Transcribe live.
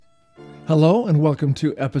Hello and welcome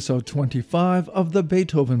to episode 25 of the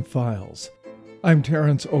Beethoven Files. I'm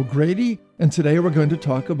Terence O'Grady, and today we're going to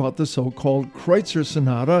talk about the so-called Kreutzer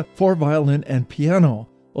Sonata for violin and piano,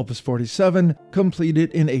 Opus 47,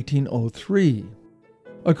 completed in 1803.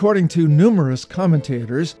 According to numerous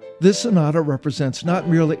commentators, this sonata represents not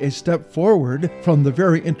merely a step forward from the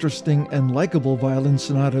very interesting and likable violin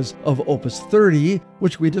sonatas of Opus 30,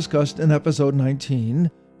 which we discussed in episode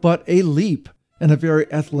 19, but a leap, and a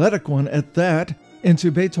very athletic one at that,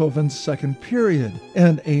 into Beethoven's second period,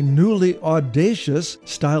 and a newly audacious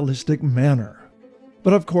stylistic manner.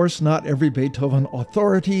 But of course, not every Beethoven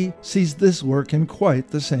authority sees this work in quite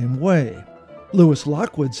the same way. Lewis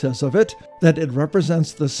Lockwood says of it that it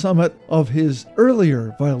represents the summit of his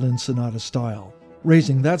earlier violin sonata style,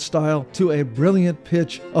 raising that style to a brilliant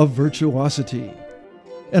pitch of virtuosity.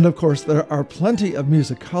 And of course, there are plenty of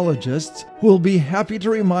musicologists who will be happy to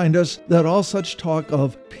remind us that all such talk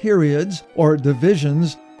of periods or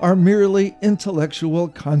divisions are merely intellectual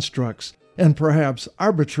constructs, and perhaps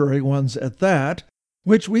arbitrary ones at that,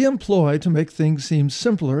 which we employ to make things seem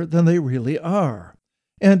simpler than they really are.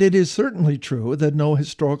 And it is certainly true that no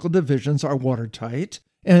historical divisions are watertight,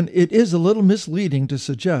 and it is a little misleading to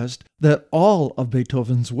suggest that all of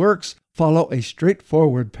Beethoven's works follow a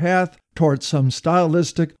straightforward path towards some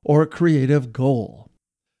stylistic or creative goal.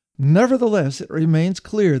 Nevertheless, it remains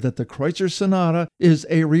clear that the Kreutzer Sonata is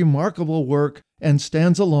a remarkable work and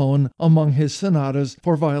stands alone among his sonatas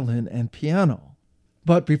for violin and piano.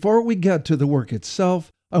 But before we get to the work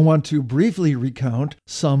itself, I want to briefly recount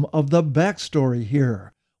some of the backstory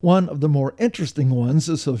here, one of the more interesting ones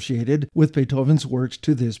associated with Beethoven's works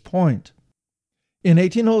to this point. In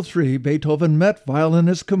 1803, Beethoven met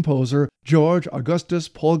violinist-composer George Augustus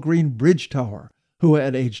Polgreen Bridgetower, who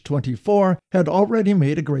at age 24 had already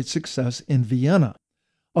made a great success in Vienna.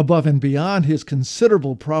 Above and beyond his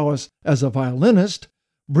considerable prowess as a violinist,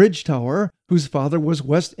 Bridgetower, whose father was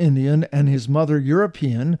West Indian and his mother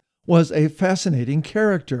European, was a fascinating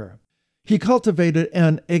character. He cultivated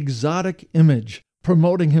an exotic image,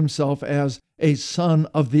 promoting himself as a son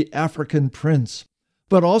of the African prince,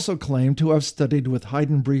 but also claimed to have studied with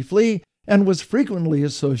Haydn briefly and was frequently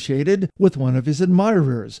associated with one of his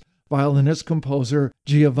admirers, violinist-composer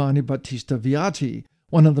Giovanni Battista Viatti,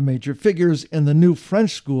 one of the major figures in the new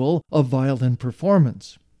French school of violin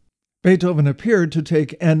performance. Beethoven appeared to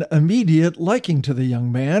take an immediate liking to the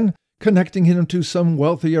young man, connecting him to some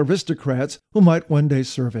wealthy aristocrats who might one day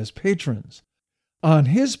serve as patrons. On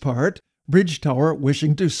his part, Bridgetower,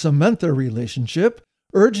 wishing to cement their relationship,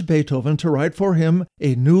 urged Beethoven to write for him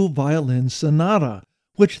a new violin sonata,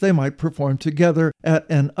 which they might perform together at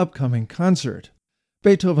an upcoming concert.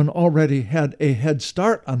 Beethoven already had a head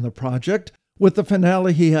start on the project with the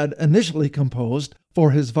finale he had initially composed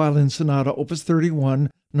for his violin sonata Opus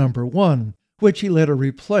 31, No. 1, which he later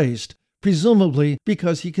replaced, presumably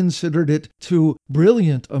because he considered it too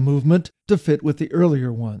brilliant a movement to fit with the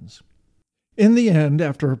earlier ones. In the end,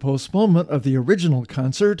 after a postponement of the original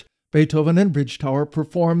concert, Beethoven and Bridgetower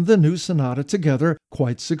performed the new sonata together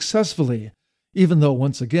quite successfully, even though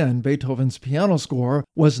once again Beethoven's piano score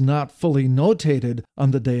was not fully notated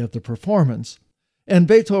on the day of the performance, and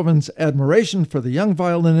Beethoven's admiration for the young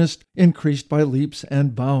violinist increased by leaps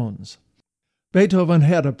and bounds. Beethoven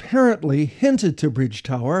had apparently hinted to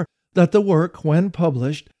Bridgetower that the work, when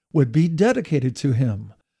published, would be dedicated to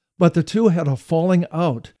him, but the two had a falling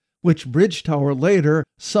out, which Bridgetower later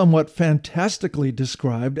somewhat fantastically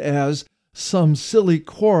described as some silly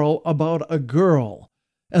quarrel about a girl,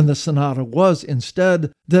 and the sonata was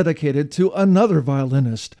instead dedicated to another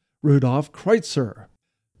violinist, Rudolf Kreutzer.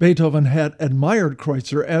 Beethoven had admired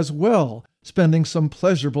Kreutzer as well, spending some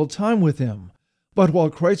pleasurable time with him, but while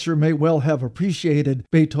Kreutzer may well have appreciated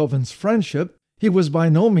Beethoven's friendship, he was by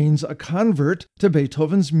no means a convert to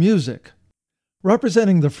Beethoven's music.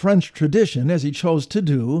 Representing the French tradition as he chose to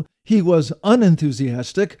do, he was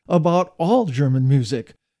unenthusiastic about all German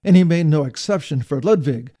music, and he made no exception for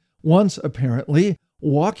Ludwig, once apparently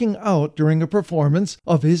walking out during a performance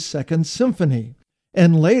of his Second Symphony,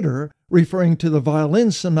 and later referring to the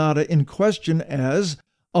violin sonata in question as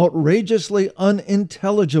outrageously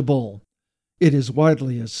unintelligible. It is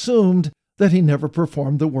widely assumed that he never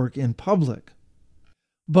performed the work in public.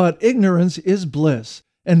 But ignorance is bliss,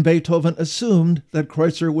 and Beethoven assumed that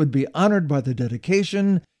Kreutzer would be honored by the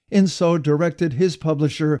dedication, and so directed his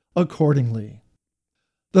publisher accordingly.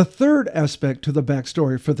 The third aspect to the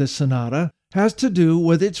backstory for this sonata has to do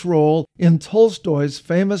with its role in Tolstoy's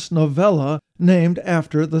famous novella named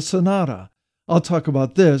after the sonata. I'll talk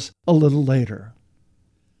about this a little later.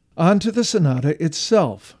 On to the sonata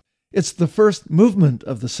itself. It's the first movement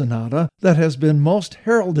of the sonata that has been most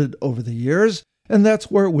heralded over the years, and that's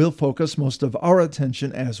where we'll focus most of our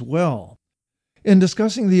attention as well. In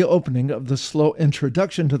discussing the opening of the slow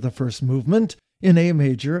introduction to the first movement, in A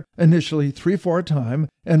major, initially 3/4 time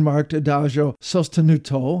and marked Adagio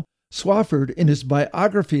sostenuto, Swafford, in his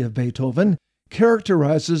biography of Beethoven,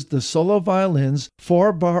 characterizes the solo violin's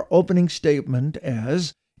 4-bar opening statement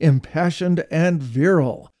as impassioned and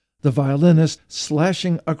virile, the violinist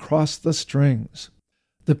slashing across the strings.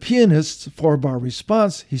 The pianist's 4-bar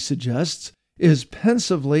response, he suggests, is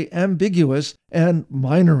pensively ambiguous and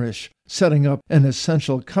minorish, setting up an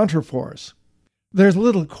essential counterforce. There's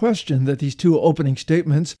little question that these two opening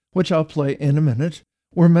statements, which I'll play in a minute,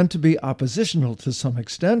 were meant to be oppositional to some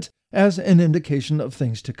extent as an indication of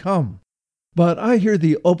things to come. But I hear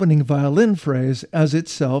the opening violin phrase as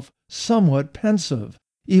itself somewhat pensive,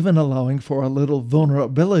 even allowing for a little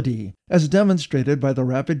vulnerability, as demonstrated by the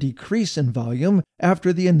rapid decrease in volume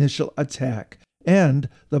after the initial attack, and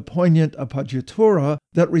the poignant appoggiatura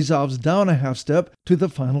that resolves down a half step to the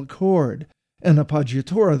final chord, an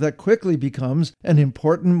appoggiatura that quickly becomes an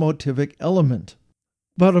important motivic element.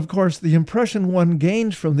 But of course, the impression one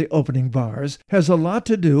gains from the opening bars has a lot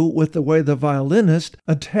to do with the way the violinist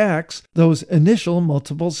attacks those initial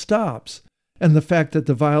multiple stops, and the fact that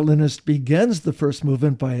the violinist begins the first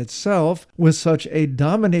movement by itself with such a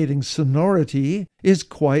dominating sonority is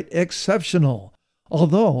quite exceptional,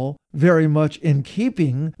 although very much in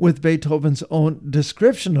keeping with Beethoven's own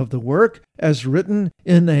description of the work as written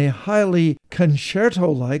in a highly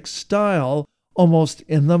concerto-like style, almost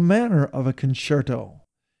in the manner of a concerto.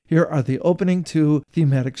 Here are the opening two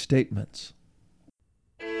thematic statements.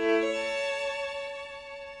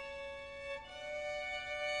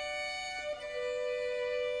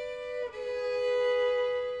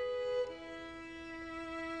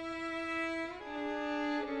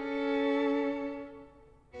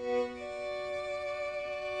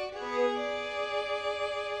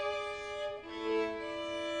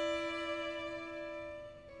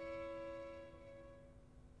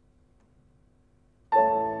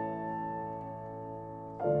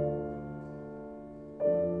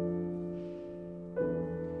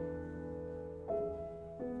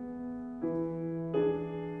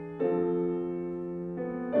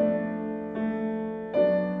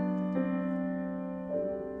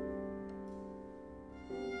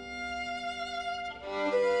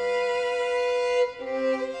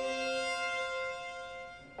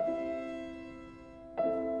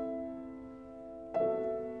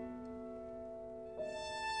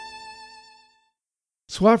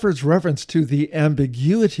 Swafford's reference to the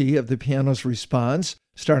ambiguity of the piano's response,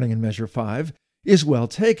 starting in measure 5, is well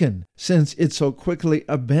taken, since it so quickly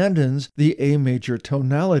abandons the A major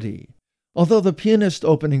tonality. Although the pianist's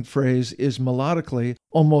opening phrase is melodically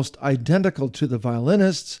almost identical to the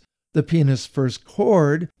violinist's, the pianist's first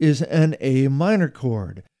chord is an A minor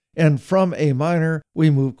chord, and from A minor we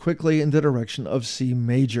move quickly in the direction of C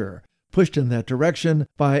major, pushed in that direction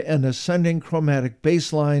by an ascending chromatic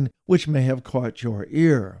bass line which may have caught your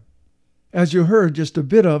ear. As you heard just a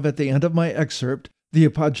bit of at the end of my excerpt, the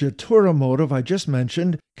appoggiatura motive I just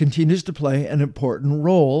mentioned continues to play an important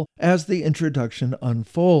role as the introduction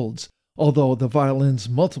unfolds, although the violin's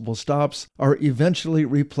multiple stops are eventually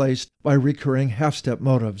replaced by recurring half-step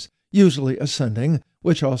motives, usually ascending,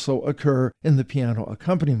 which also occur in the piano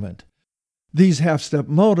accompaniment. These half-step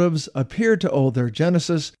motives appear to owe their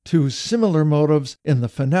genesis to similar motives in the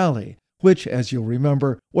finale, which, as you'll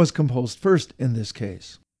remember, was composed first in this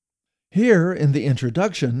case. Here, in the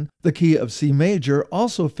introduction, the key of C major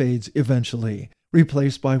also fades eventually,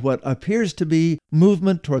 replaced by what appears to be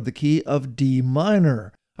movement toward the key of D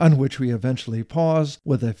minor, on which we eventually pause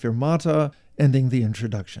with a fermata, ending the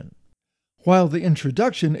introduction. While the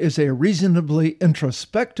introduction is a reasonably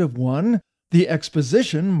introspective one, the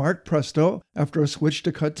exposition, marked presto after a switch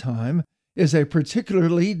to cut time, is a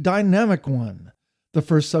particularly dynamic one. The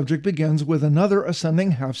first subject begins with another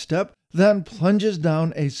ascending half-step, then plunges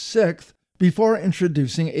down a sixth before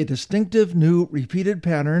introducing a distinctive new repeated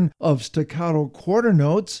pattern of staccato quarter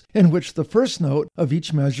notes in which the first note of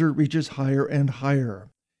each measure reaches higher and higher.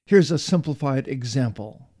 Here's a simplified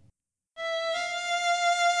example.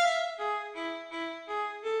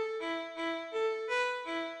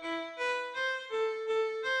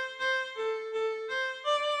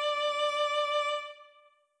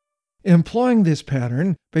 Employing this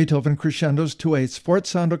pattern, Beethoven crescendos to a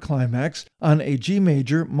sforzando climax on a G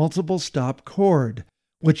major multiple stop chord,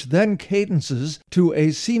 which then cadences to a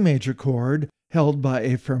C major chord held by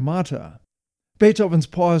a fermata. Beethoven's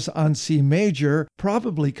pause on C major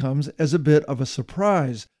probably comes as a bit of a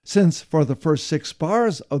surprise, since for the first 6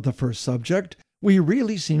 bars of the first subject, we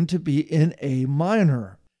really seem to be in A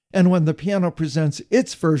minor. And when the piano presents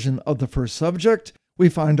its version of the first subject, we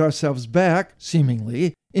find ourselves back,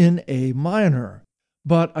 seemingly, in A minor.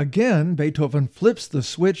 But again, Beethoven flips the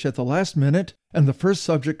switch at the last minute, and the first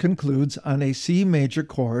subject concludes on a C major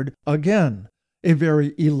chord again. A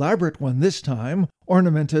very elaborate one this time,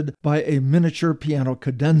 ornamented by a miniature piano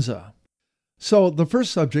cadenza. So the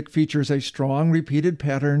first subject features a strong repeated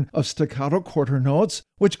pattern of staccato quarter notes,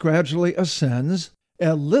 which gradually ascends,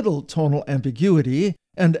 a little tonal ambiguity,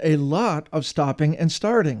 and a lot of stopping and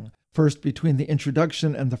starting, first between the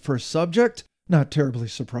introduction and the first subject, not terribly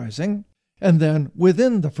surprising, and then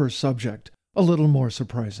within the first subject, a little more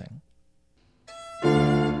surprising.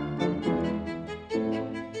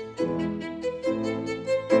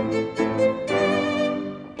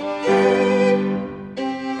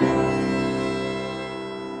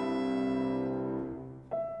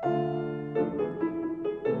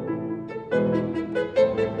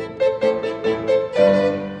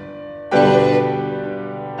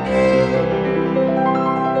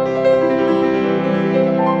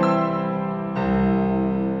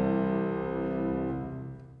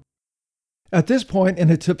 At this point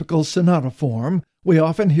in a typical sonata form, we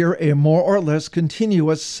often hear a more or less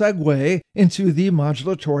continuous segue into the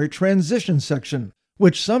modulatory transition section,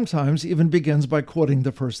 which sometimes even begins by quoting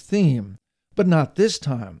the first theme. But not this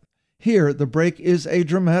time. Here, the break is a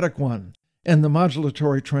dramatic one, and the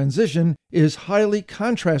modulatory transition is highly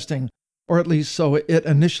contrasting, or at least so it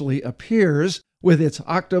initially appears, with its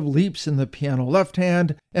octave leaps in the piano left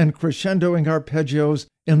hand and crescendoing arpeggios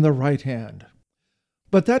in the right hand.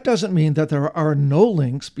 But that doesn't mean that there are no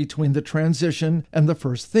links between the transition and the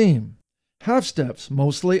first theme. Half steps,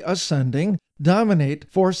 mostly ascending,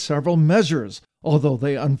 dominate for several measures, although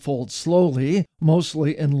they unfold slowly,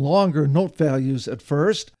 mostly in longer note values at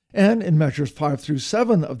first, and in measures 5 through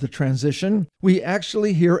 7 of the transition, we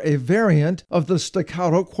actually hear a variant of the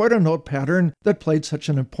staccato quarter note pattern that played such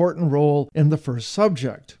an important role in the first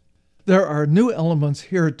subject. There are new elements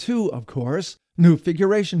here too, of course, new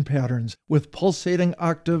figuration patterns with pulsating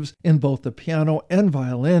octaves in both the piano and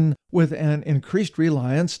violin, with an increased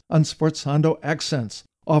reliance on sforzando accents,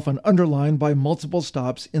 often underlined by multiple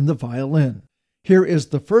stops in the violin. Here is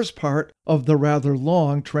the first part of the rather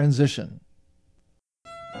long transition.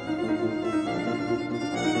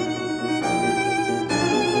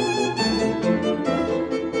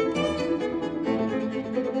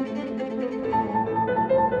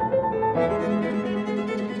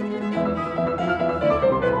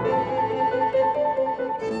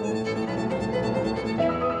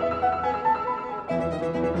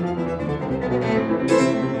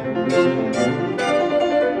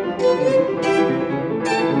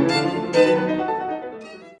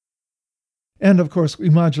 And of course, we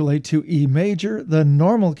modulate to E major, the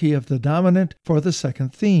normal key of the dominant, for the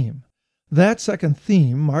second theme. That second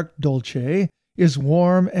theme, marked dolce, is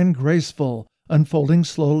warm and graceful, unfolding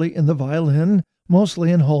slowly in the violin,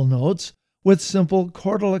 mostly in whole notes, with simple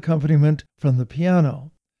chordal accompaniment from the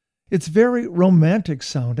piano. It's very romantic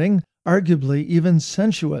sounding, arguably even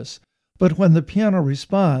sensuous, but when the piano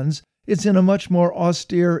responds, it's in a much more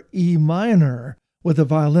austere E minor, with the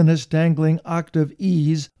violinist dangling octave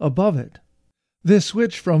E's above it. This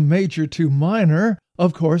switch from major to minor,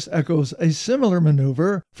 of course, echoes a similar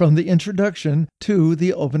maneuver from the introduction to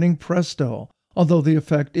the opening presto, although the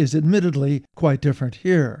effect is admittedly quite different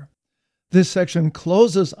here. This section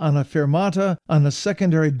closes on a fermata on a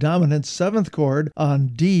secondary dominant 7th chord on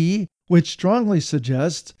D, which strongly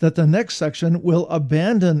suggests that the next section will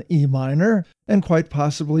abandon E minor and quite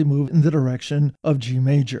possibly move in the direction of G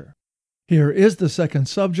major. Here is the second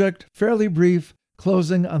subject, fairly brief,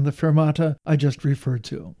 closing on the fermata I just referred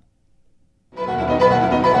to.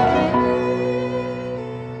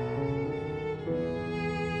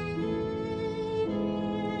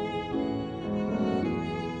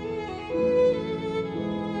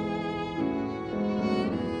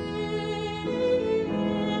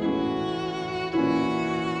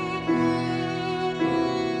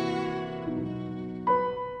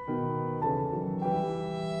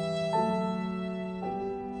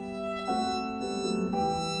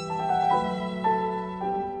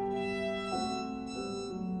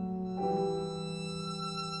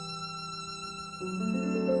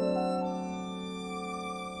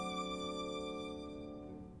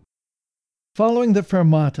 Following the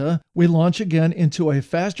fermata, we launch again into a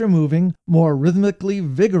faster-moving, more rhythmically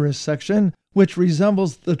vigorous section, which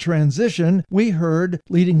resembles the transition we heard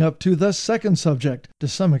leading up to the second subject, to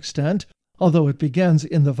some extent, although it begins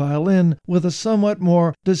in the violin with a somewhat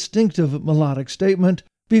more distinctive melodic statement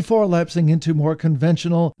before lapsing into more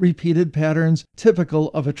conventional repeated patterns typical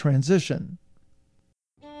of a transition.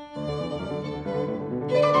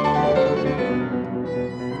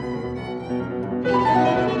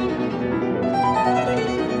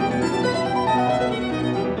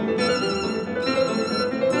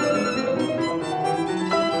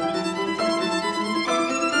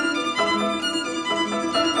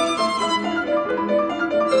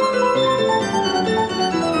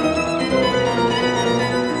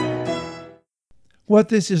 What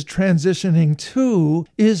this is transitioning to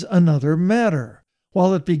is another matter.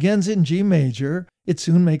 While it begins in G major, it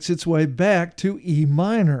soon makes its way back to E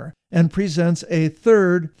minor and presents a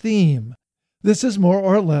third theme. This is more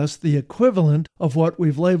or less the equivalent of what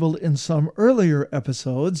we've labeled in some earlier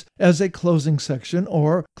episodes as a closing section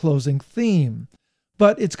or closing theme.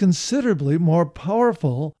 But it's considerably more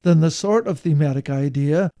powerful than the sort of thematic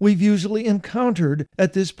idea we've usually encountered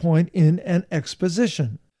at this point in an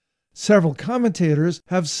exposition. Several commentators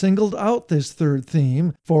have singled out this third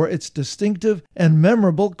theme for its distinctive and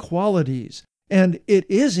memorable qualities, and it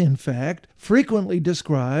is, in fact, frequently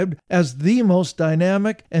described as the most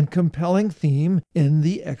dynamic and compelling theme in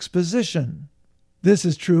the exposition. This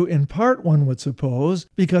is true in part, one would suppose,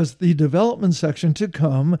 because the development section to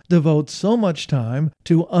come devotes so much time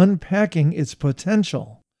to unpacking its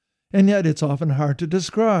potential. And yet it's often hard to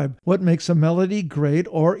describe what makes a melody great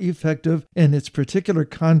or effective in its particular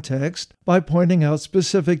context by pointing out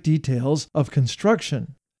specific details of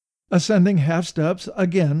construction. Ascending half steps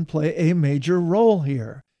again play a major role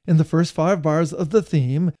here, in the first 5 bars of the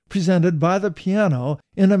theme, presented by the piano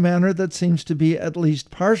in a manner that seems to be at least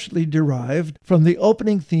partially derived from the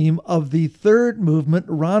opening theme of the third movement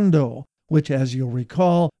rondo, which, as you'll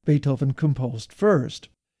recall, Beethoven composed first.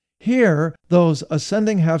 Here, those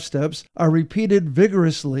ascending half steps are repeated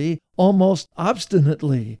vigorously, almost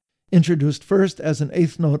obstinately, introduced first as an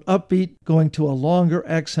 8th note upbeat going to a longer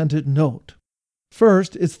accented note.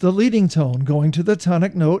 First, it's the leading tone going to the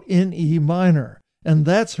tonic note in E minor, and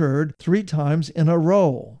that's heard 3 times in a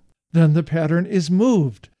row. Then the pattern is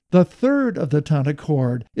moved. The third of the tonic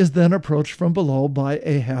chord is then approached from below by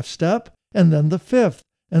a half step, and then the 5th,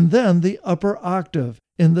 and then the upper octave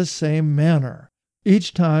in the same manner,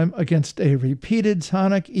 each time against a repeated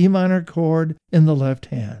tonic E minor chord in the left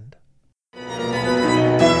hand.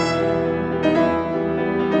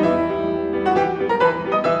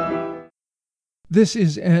 This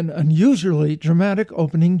is an unusually dramatic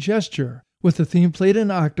opening gesture. With the theme played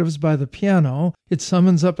in octaves by the piano, it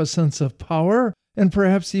summons up a sense of power and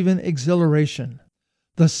perhaps even exhilaration.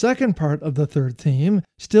 The second part of the third theme,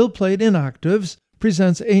 still played in octaves,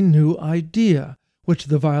 presents a new idea, which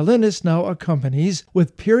the violinist now accompanies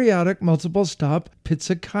with periodic multiple-stop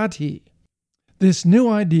pizzicati. This new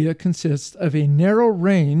idea consists of a narrow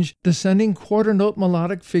range descending quarter-note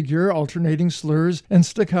melodic figure alternating slurs and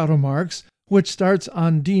staccato marks, which starts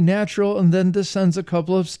on D natural and then descends a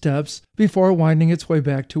couple of steps before winding its way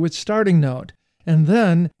back to its starting note, and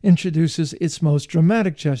then introduces its most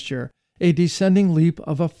dramatic gesture, a descending leap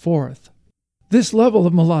of a 4th. This level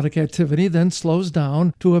of melodic activity then slows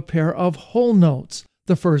down to a pair of whole notes,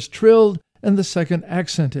 the first trilled and the second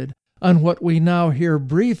accented, on what we now hear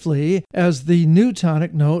briefly as the new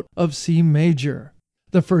tonic note of C major.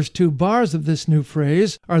 The first 2 bars of this new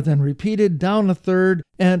phrase are then repeated down a third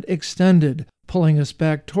and extended, pulling us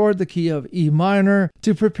back toward the key of E minor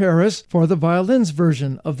to prepare us for the violin's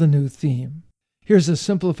version of the new theme. Here's a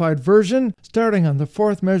simplified version, starting on the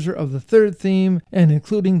 4th measure of the third theme and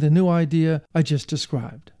including the new idea I just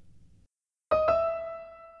described.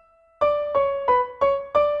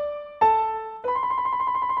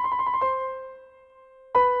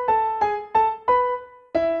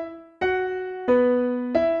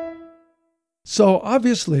 So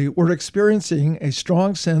obviously, we're experiencing a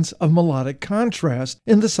strong sense of melodic contrast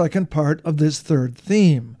in the second part of this third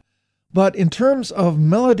theme. But in terms of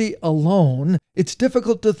melody alone, it's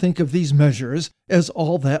difficult to think of these measures as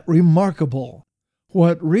all that remarkable.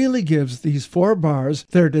 What really gives these 4 bars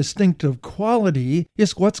their distinctive quality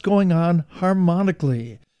is what's going on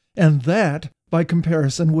harmonically, and that by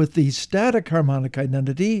comparison with the static harmonic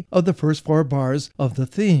identity of the first 4 bars of the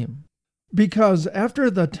theme. Because after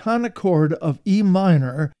the tonic chord of E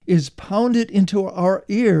minor is pounded into our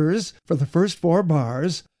ears for the first 4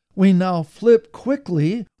 bars, we now flip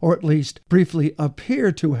quickly, or at least briefly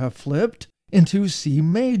appear to have flipped, into C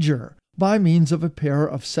major by means of a pair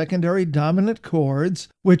of secondary dominant chords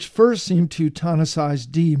which first seem to tonicize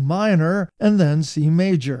D minor and then C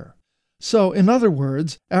major. So, in other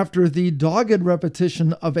words, after the dogged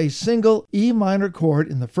repetition of a single E minor chord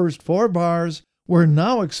in the first 4 bars, we're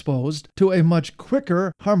now exposed to a much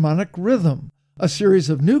quicker harmonic rhythm, a series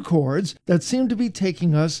of new chords that seem to be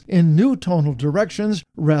taking us in new tonal directions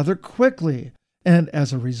rather quickly, and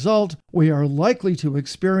as a result, we are likely to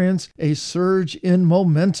experience a surge in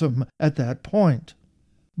momentum at that point.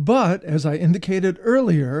 But, as I indicated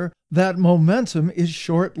earlier, that momentum is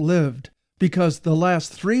short-lived, because the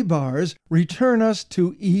last 3 bars return us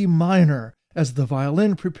to E minor as the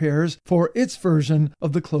violin prepares for its version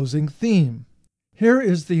of the closing theme. Here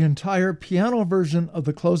is the entire piano version of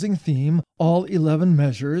the closing theme, all 11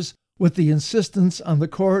 measures, with the insistence on the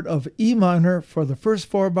chord of E minor for the first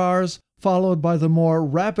 4 bars, followed by the more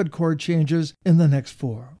rapid chord changes in the next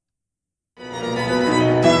 4.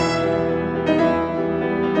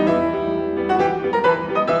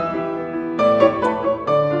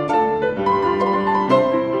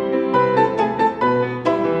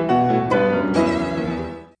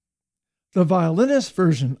 The violinist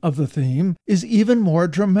version of the theme is even more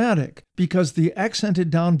dramatic because the accented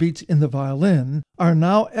downbeats in the violin are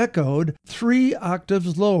now echoed 3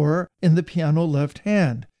 octaves lower in the piano left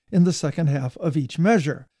hand in the second half of each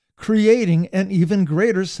measure, creating an even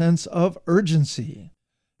greater sense of urgency.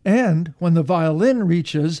 And when the violin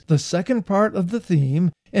reaches the second part of the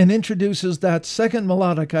theme and introduces that second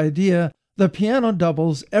melodic idea, the piano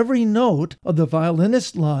doubles every note of the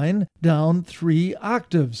violinist line down 3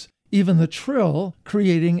 octaves, even the trill,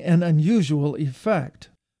 creating an unusual effect.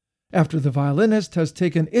 After the violinist has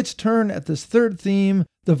taken its turn at this third theme,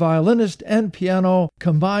 the violinist and piano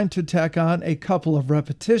combine to tack on a couple of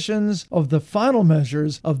repetitions of the final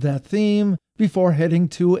measures of that theme before heading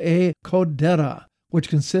to a codetta, which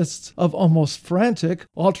consists of almost frantic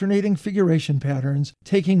alternating figuration patterns,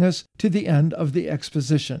 taking us to the end of the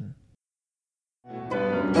exposition.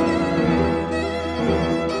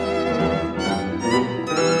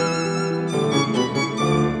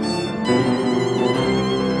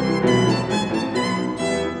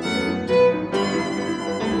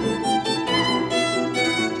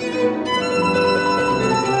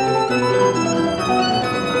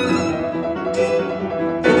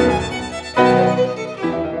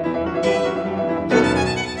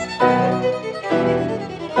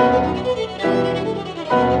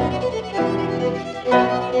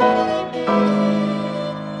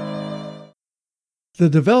 The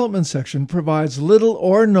development section provides little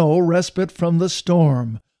or no respite from the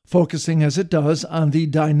storm, focusing as it does on the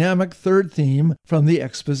dynamic third theme from the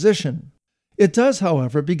exposition. It does,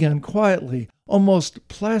 however, begin quietly, almost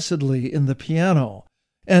placidly in the piano,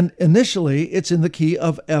 and initially it's in the key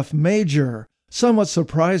of F major, somewhat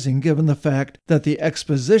surprising given the fact that the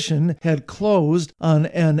exposition had closed on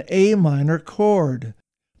an A minor chord.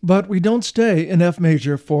 But we don't stay in F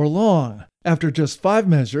major for long. After just 5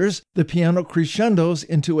 measures, the piano crescendos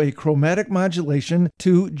into a chromatic modulation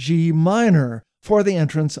to G minor for the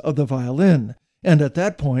entrance of the violin, and at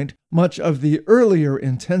that point, much of the earlier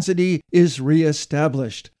intensity is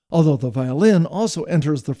re-established, although the violin also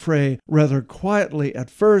enters the fray rather quietly at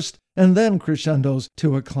first and then crescendos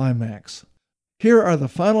to a climax. Here are the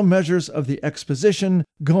final measures of the exposition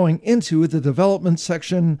going into the development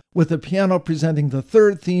section, with the piano presenting the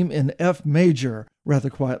third theme in F major, rather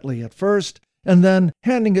quietly at first, and then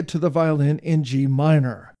handing it to the violin in G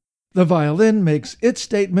minor. The violin makes its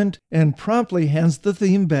statement and promptly hands the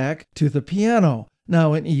theme back to the piano,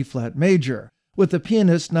 now in E flat major, with the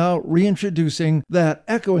pianist now reintroducing that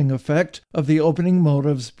echoing effect of the opening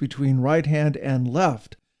motives between right hand and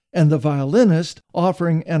left, and the violinist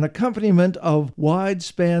offering an accompaniment of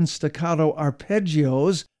wide-span staccato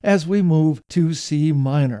arpeggios as we move to C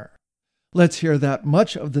minor. Let's hear that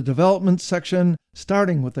much of the development section,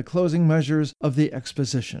 starting with the closing measures of the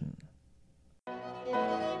exposition.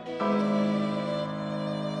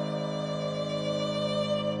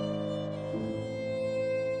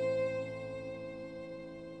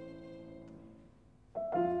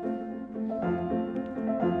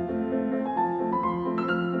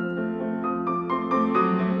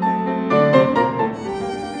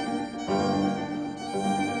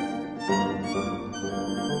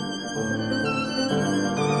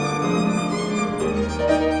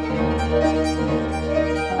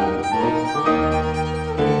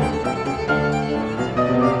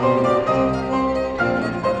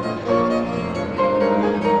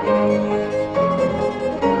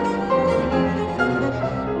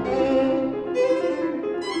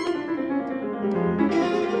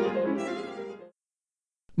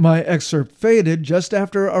 My excerpt faded just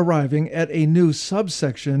after arriving at a new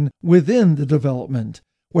subsection within the development,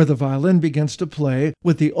 where the violin begins to play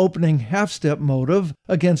with the opening half-step motive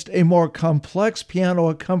against a more complex piano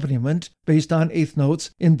accompaniment based on eighth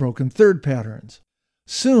notes in broken third patterns.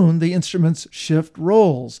 Soon the instruments shift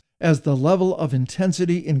roles as the level of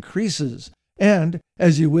intensity increases, and,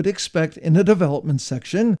 as you would expect in a development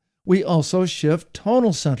section, we also shift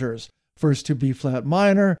tonal centers, first to B-flat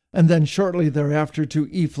minor, and then shortly thereafter to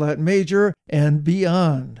E-flat major and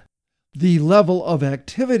beyond. The level of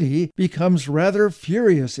activity becomes rather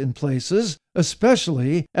furious in places,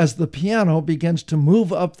 especially as the piano begins to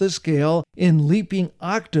move up the scale in leaping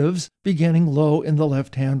octaves beginning low in the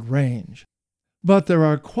left-hand range. But there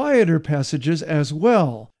are quieter passages as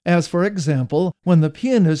well, as for example, when the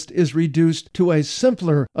pianist is reduced to a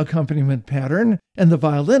simpler accompaniment pattern, and the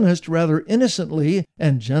violinist rather innocently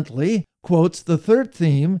and gently quotes the third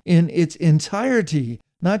theme in its entirety,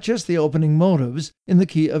 not just the opening motives, in the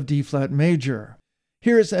key of D-flat major.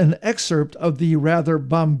 Here's an excerpt of the rather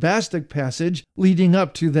bombastic passage leading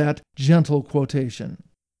up to that gentle quotation.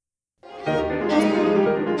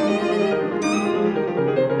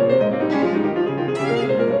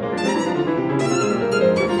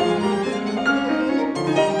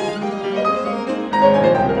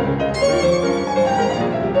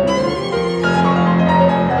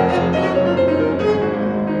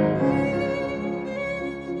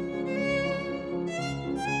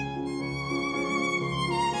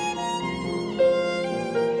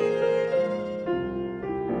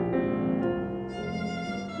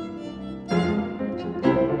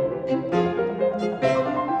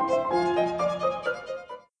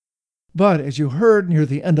 But as you heard near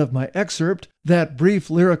the end of my excerpt, that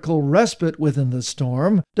brief lyrical respite within the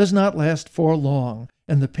storm does not last for long,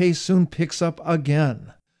 and the pace soon picks up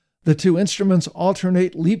again. The two instruments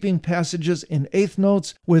alternate leaping passages in eighth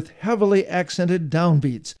notes with heavily accented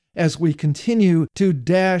downbeats as we continue to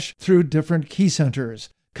dash through different key centers,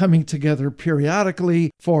 coming together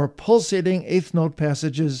periodically for pulsating eighth note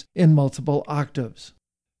passages in multiple octaves.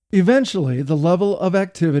 Eventually, the level of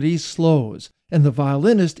activity slows, and the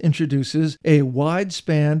violinist introduces a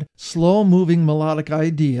wide-spanned, slow-moving melodic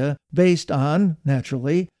idea based on,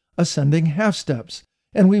 naturally, ascending half-steps,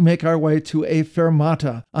 and we make our way to a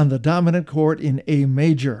fermata on the dominant chord in A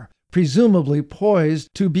major, presumably poised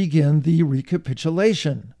to begin the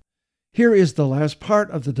recapitulation. Here is the last part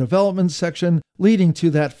of the development section leading to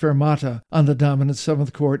that fermata on the dominant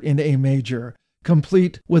seventh chord in A major,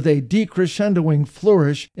 complete with a decrescendoing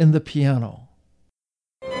flourish in the piano.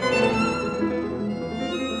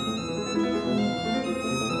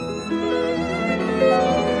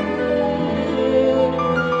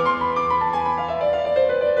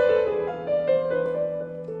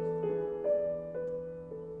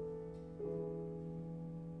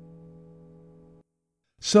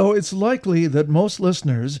 So it's likely that most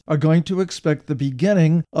listeners are going to expect the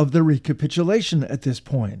beginning of the recapitulation at this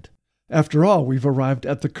point. After all, we've arrived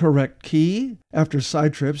at the correct key, after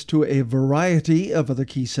side trips to a variety of other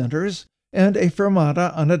key centers, and a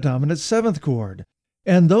fermata on a dominant seventh chord.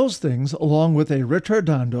 And those things, along with a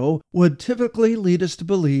ritardando, would typically lead us to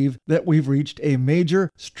believe that we've reached a major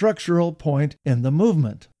structural point in the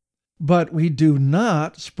movement. But we do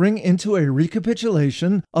not spring into a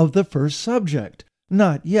recapitulation of the first subject.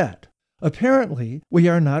 Not yet. Apparently, we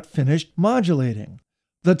are not finished modulating.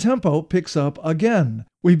 The tempo picks up again.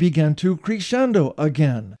 We begin to crescendo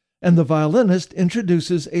again, and the violinist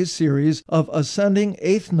introduces a series of ascending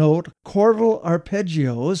eighth note chordal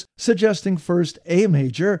arpeggios, suggesting first A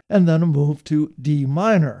major and then a move to D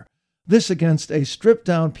minor. This against a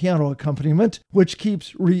stripped-down piano accompaniment which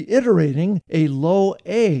keeps reiterating a low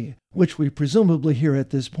A, which we presumably hear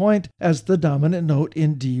at this point as the dominant note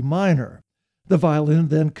in D minor. The violin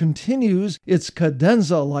then continues its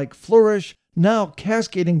cadenza-like flourish, now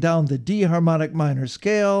cascading down the D harmonic minor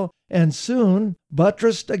scale, and soon,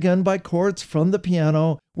 buttressed again by chords from the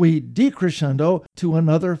piano, we decrescendo to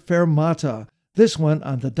another fermata, this one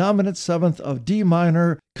on the dominant seventh of D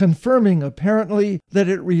minor, confirming apparently that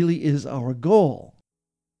it really is our goal.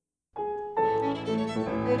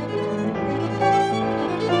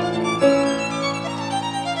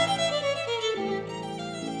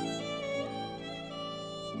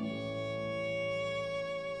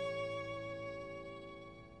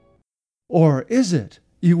 Or is it?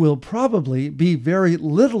 You will probably be very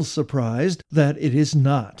little surprised that it is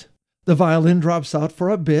not. The violin drops out for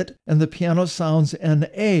a bit and the piano sounds an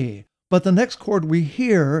A, but the next chord we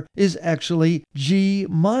hear is actually G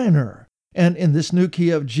minor. And in this new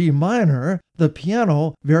key of G minor, the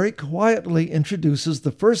piano very quietly introduces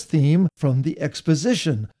the first theme from the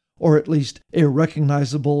exposition, or at least a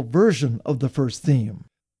recognizable version of the first theme.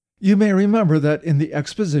 You may remember that in the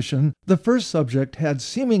exposition, the first subject had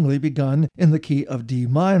seemingly begun in the key of D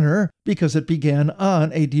minor because it began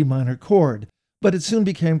on a D minor chord, but it soon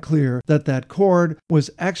became clear that that chord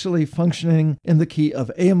was actually functioning in the key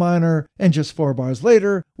of A minor, and just 4 bars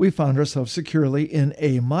later, we found ourselves securely in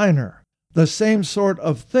A minor. The same sort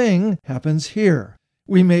of thing happens here.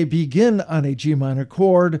 We may begin on a G minor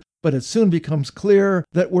chord, but it soon becomes clear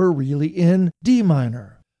that we're really in D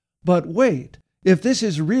minor. But wait, if this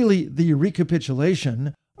is really the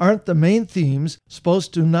recapitulation, aren't the main themes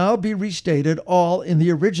supposed to now be restated all in the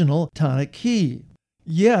original tonic key?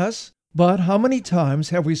 Yes, but how many times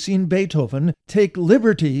have we seen Beethoven take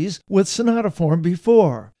liberties with sonata form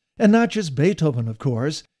before? And not just Beethoven, of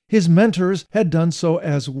course. His mentors had done so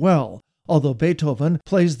as well, although Beethoven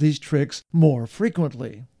plays these tricks more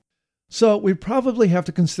frequently. So we probably have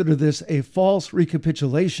to consider this a false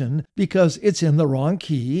recapitulation because it's in the wrong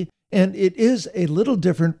key, and it is a little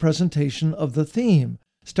different presentation of the theme,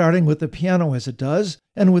 starting with the piano as it does,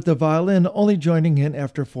 and with the violin only joining in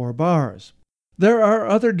after 4 bars. There are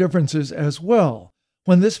other differences as well.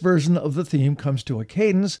 When this version of the theme comes to a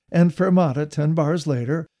cadence and fermata 10 bars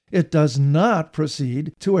later, it does not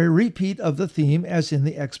proceed to a repeat of the theme as in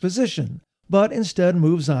the exposition, but instead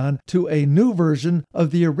moves on to a new version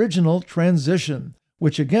of the original transition,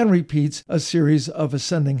 which again repeats a series of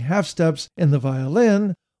ascending half steps in the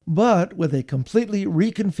violin, but with a completely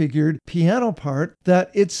reconfigured piano part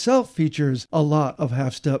that itself features a lot of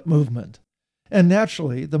half-step movement. And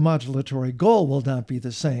naturally, the modulatory goal will not be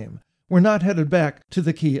the same. We're not headed back to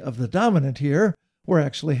the key of the dominant here. We're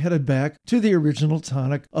actually headed back to the original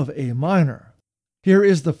tonic of A minor. Here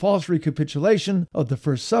is the false recapitulation of the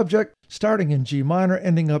first subject, starting in G minor,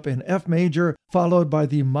 ending up in F major, followed by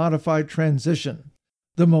the modified transition.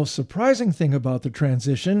 The most surprising thing about the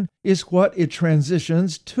transition is what it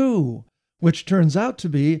transitions to, which turns out to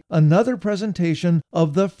be another presentation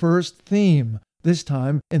of the first theme, this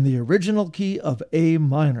time in the original key of A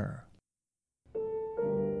minor.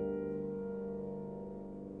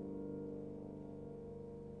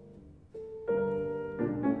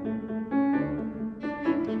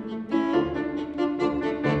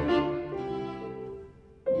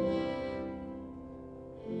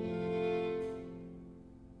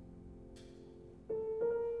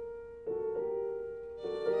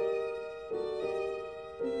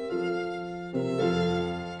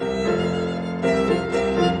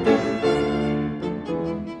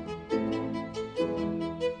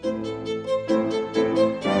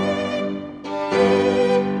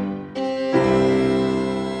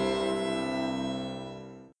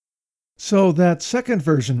 So that second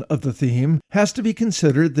version of the theme has to be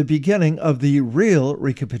considered the beginning of the real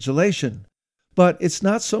recapitulation. But it's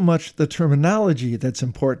not so much the terminology that's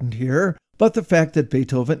important here, but the fact that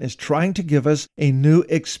Beethoven is trying to give us a new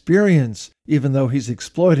experience, even though he's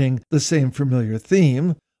exploiting the same familiar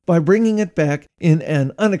theme, by bringing it back in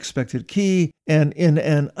an unexpected key and in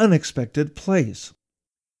an unexpected place.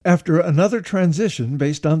 After another transition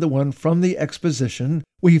based on the one from the exposition,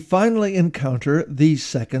 we finally encounter the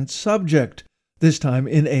second subject, this time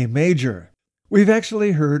in A major. We've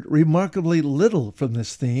actually heard remarkably little from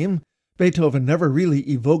this theme. Beethoven never really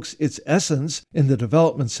evokes its essence in the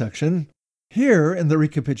development section. Here, in the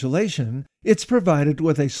recapitulation, it's provided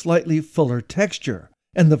with a slightly fuller texture,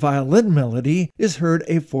 and the violin melody is heard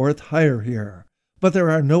a fourth higher here. But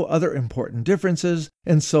there are no other important differences,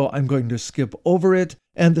 and so I'm going to skip over it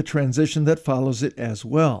and the transition that follows it as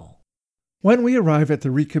well. When we arrive at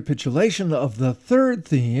the recapitulation of the third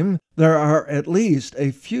theme, there are at least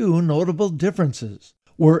a few notable differences.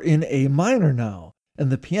 We're in A minor now,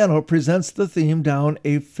 and the piano presents the theme down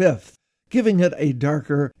a fifth, giving it a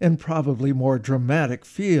darker and probably more dramatic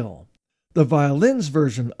feel. The violin's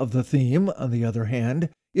version of the theme, on the other hand,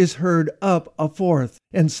 is heard up a fourth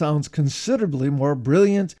and sounds considerably more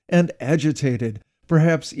brilliant and agitated,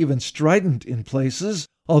 perhaps even strident in places,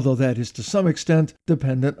 although that is to some extent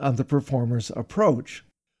dependent on the performer's approach.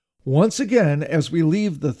 Once again, as we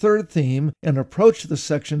leave the third theme and approach the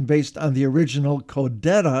section based on the original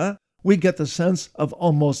codetta, we get the sense of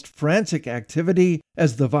almost frantic activity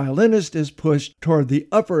as the violinist is pushed toward the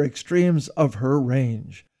upper extremes of her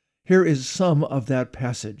range. Here is some of that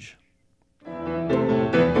passage.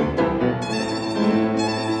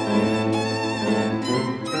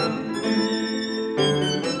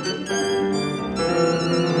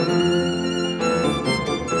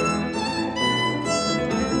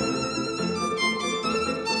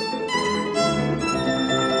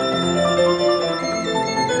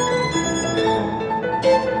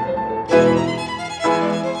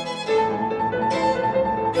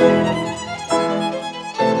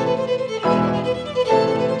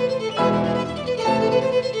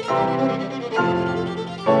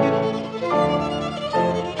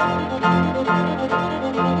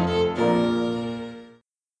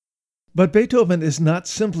 But Beethoven is not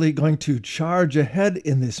simply going to charge ahead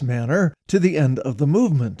in this manner to the end of the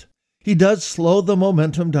movement. He does slow the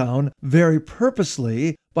momentum down very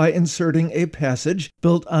purposely by inserting a passage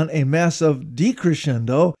built on a massive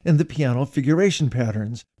decrescendo in the piano figuration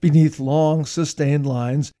patterns, beneath long, sustained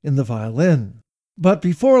lines in the violin. But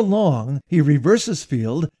before long, he reverses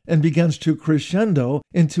field and begins to crescendo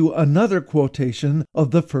into another quotation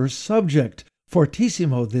of the first subject,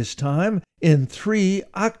 fortissimo this time, in 3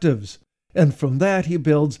 octaves. And from that he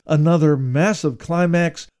builds another massive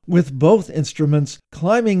climax with both instruments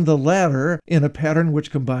climbing the ladder in a pattern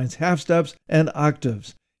which combines half steps and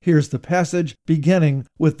octaves. Here's the passage beginning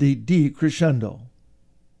with the decrescendo.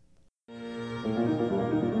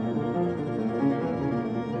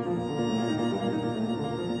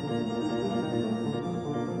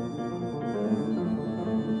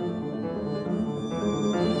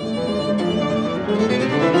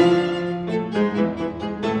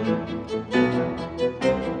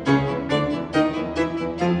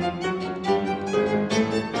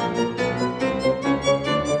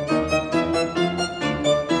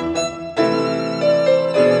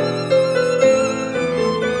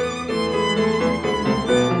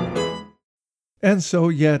 And so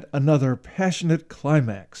yet another passionate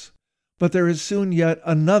climax. But there is soon yet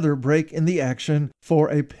another break in the action for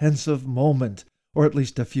a pensive moment, or at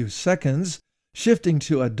least a few seconds, shifting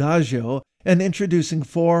to adagio and introducing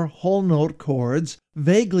 4 whole-note chords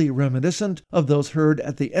vaguely reminiscent of those heard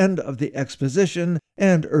at the end of the exposition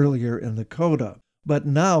and earlier in the coda, but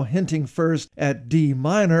now hinting first at D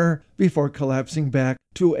minor before collapsing back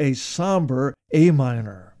to a somber A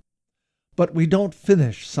minor. But we don't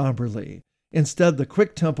finish somberly. Instead, the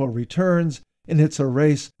quick tempo returns, and it's a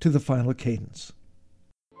race to the final cadence.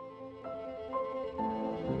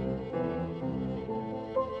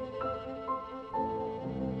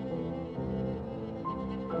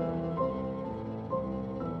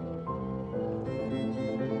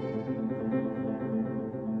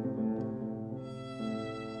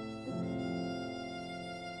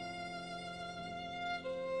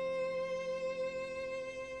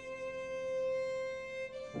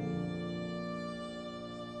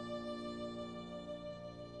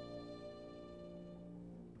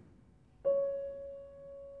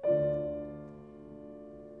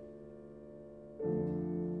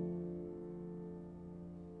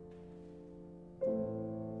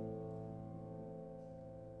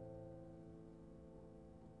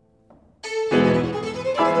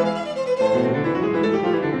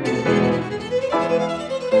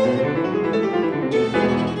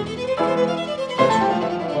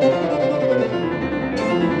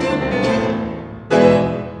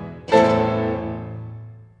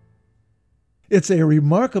 It's a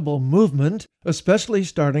remarkable movement, especially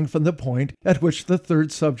starting from the point at which the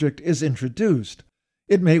third subject is introduced.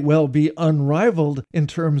 It may well be unrivaled in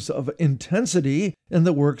terms of intensity in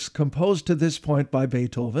the works composed to this point by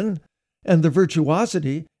Beethoven, and the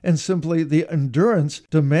virtuosity and simply the endurance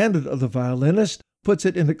demanded of the violinist puts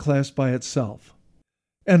it in a class by itself.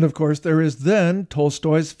 And of course there is then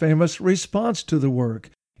Tolstoy's famous response to the work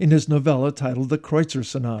in his novella titled The Kreutzer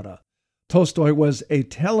Sonata. Tolstoy was a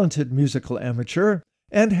talented musical amateur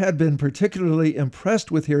and had been particularly impressed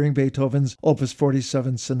with hearing Beethoven's Opus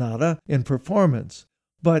 47 Sonata in performance.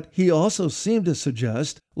 But he also seemed to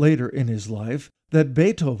suggest, later in his life, that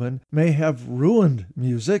Beethoven may have ruined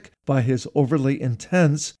music by his overly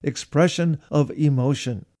intense expression of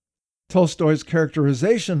emotion. Tolstoy's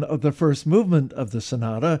characterization of the first movement of the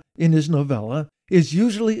sonata in his novella is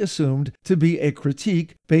usually assumed to be a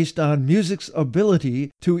critique based on music's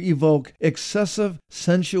ability to evoke excessive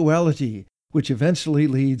sensuality, which eventually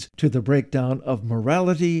leads to the breakdown of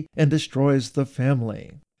morality and destroys the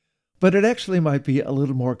family. But it actually might be a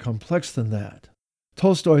little more complex than that.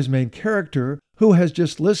 Tolstoy's main character, who has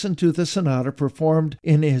just listened to the sonata performed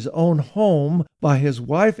in his own home by his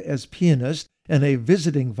wife as pianist and a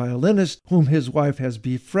visiting violinist whom his wife has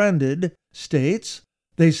befriended, states,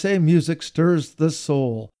 "They say music stirs the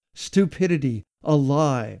soul. Stupidity, a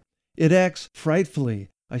lie. It acts frightfully,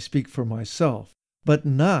 I speak for myself, but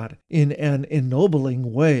not in an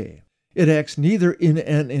ennobling way. It acts neither in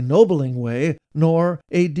an ennobling way nor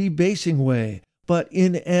a debasing way, but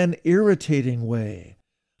in an irritating way.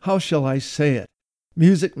 How shall I say it?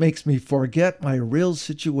 Music makes me forget my real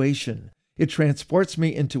situation. It transports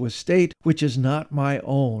me into a state which is not my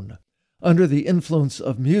own. Under the influence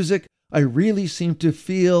of music, I really seem to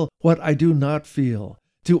feel what I do not feel,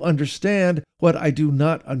 to understand what I do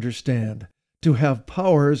not understand, to have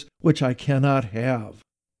powers which I cannot have."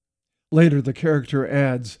 Later the character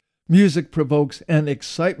adds, "Music provokes an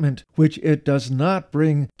excitement which it does not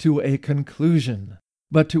bring to a conclusion.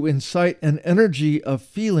 but to incite an energy of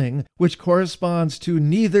feeling which corresponds to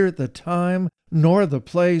neither the time nor the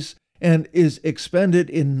place and is expended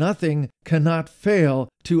in nothing, cannot fail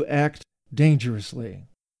to act dangerously.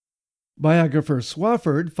 Biographer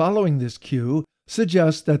Swafford, following this cue,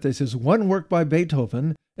 suggests that this is one work by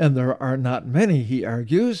Beethoven, and there are not many, he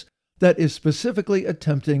argues, that is specifically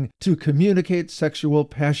attempting to communicate sexual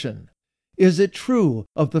passion. Is it true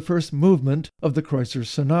of the first movement of the Kreutzer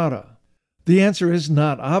Sonata? The answer is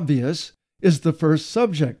not obvious. Is the first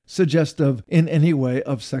subject suggestive in any way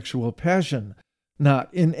of sexual passion?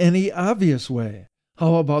 Not in any obvious way.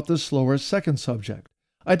 How about the slower second subject?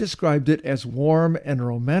 I described it as warm and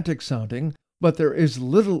romantic sounding, but there is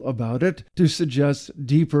little about it to suggest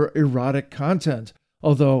deeper erotic content.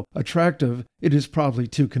 Although attractive, it is probably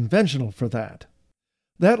too conventional for that.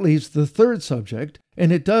 That leaves the third subject,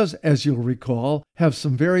 and it does, as you'll recall, have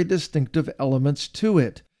some very distinctive elements to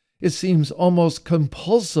it. It seems almost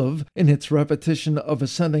compulsive in its repetition of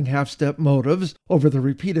ascending half-step motives over the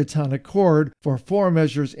repeated tonic chord for 4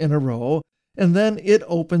 measures in a row, and then it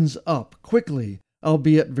opens up quickly,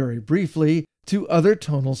 albeit very briefly, to other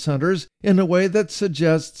tonal centers in a way that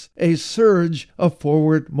suggests a surge of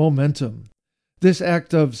forward momentum. This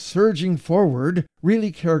act of surging forward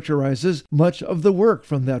really characterizes much of the work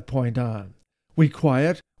from that point on. We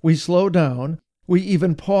quiet, we slow down, we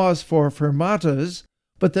even pause for fermatas,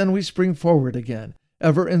 but then we spring forward again,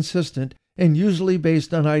 ever insistent and usually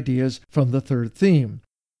based on ideas from the third theme.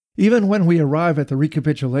 Even when we arrive at the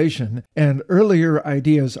recapitulation and earlier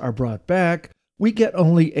ideas are brought back, we get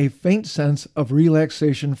only a faint sense of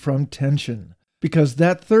relaxation from tension, because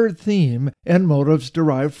that third theme and motives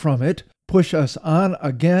derived from it push us on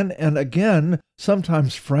again and again,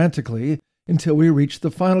 sometimes frantically, until we reach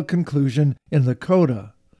the final conclusion in the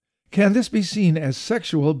coda. Can this be seen as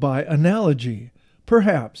sexual by analogy?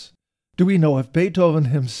 Perhaps. Do we know if Beethoven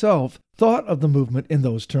himself thought of the movement in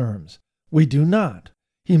those terms? We do not.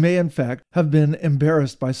 He may in fact have been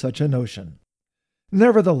embarrassed by such a notion.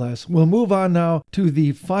 Nevertheless, we'll move on now to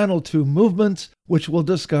the final 2 movements, which we'll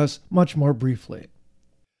discuss much more briefly.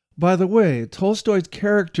 By the way, Tolstoy's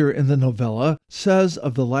character in the novella says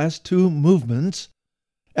of the last 2 movements,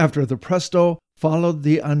 after the presto followed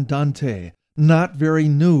the andante, not very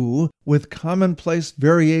new, with commonplace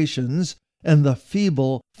variations, and the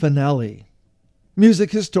feeble finale.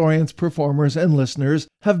 Music historians, performers, and listeners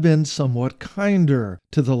have been somewhat kinder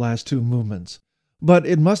to the last 2 movements, but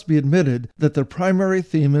it must be admitted that the primary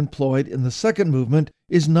theme employed in the second movement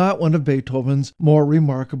is not one of Beethoven's more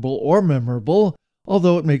remarkable or memorable,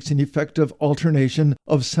 although it makes an effective alternation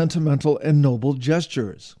of sentimental and noble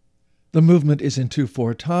gestures. The movement is in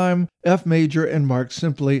 2/4 time, F major, and marked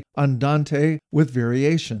simply andante with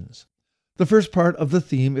variations. The first part of the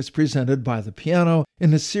theme is presented by the piano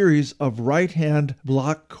in a series of right-hand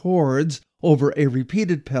block chords over a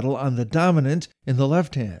repeated pedal on the dominant in the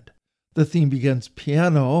left hand. The theme begins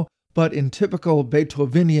piano, but in typical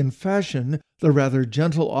Beethovenian fashion, the rather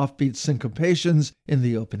gentle offbeat syncopations in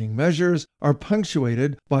the opening measures are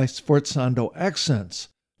punctuated by sforzando accents,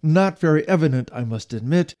 not very evident, I must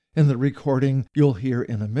admit, in the recording you'll hear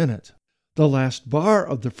in a minute. The last bar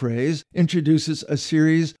of the phrase introduces a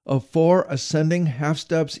series of 4 ascending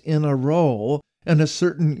half-steps in a row and a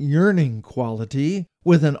certain yearning quality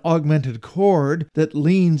with an augmented chord that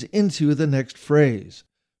leans into the next phrase.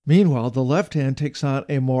 Meanwhile, the left hand takes on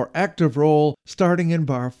a more active role starting in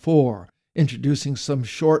bar 4, introducing some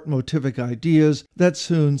short motivic ideas that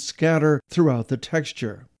soon scatter throughout the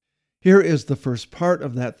texture. Here is the first part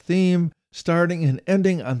of that theme, starting and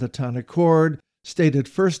ending on the tonic chord, stated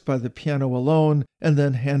first by the piano alone and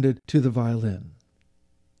then handed to the violin.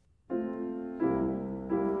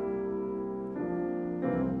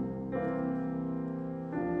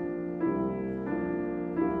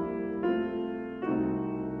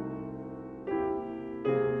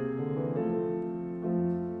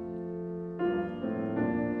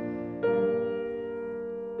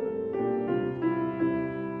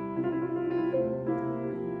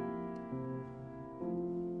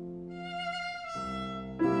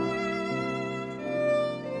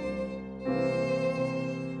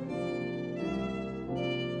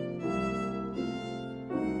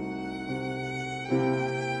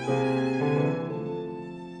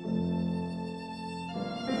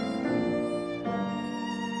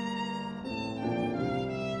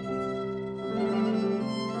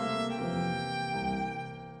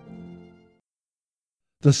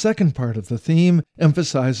 The second part of the theme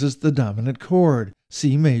emphasizes the dominant chord,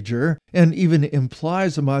 C major, and even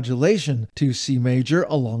implies a modulation to C major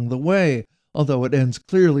along the way, although it ends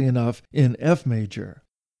clearly enough in F major.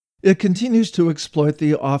 It continues to exploit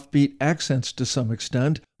the offbeat accents to some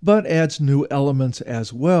extent, but adds new elements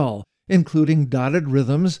as well, including dotted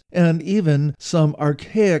rhythms and even some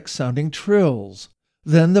archaic-sounding trills.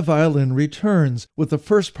 Then the violin returns with the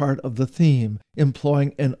first part of the theme,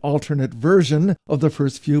 employing an alternate version of the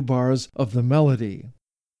first few bars of the melody.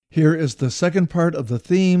 Here is the second part of the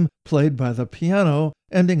theme, played by the piano,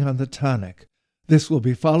 ending on the tonic. This will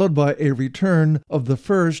be followed by a return of the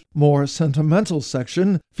first, more sentimental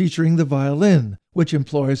section featuring the violin, which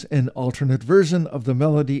employs an alternate version of the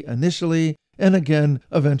melody initially and again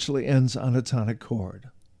eventually ends on a tonic chord.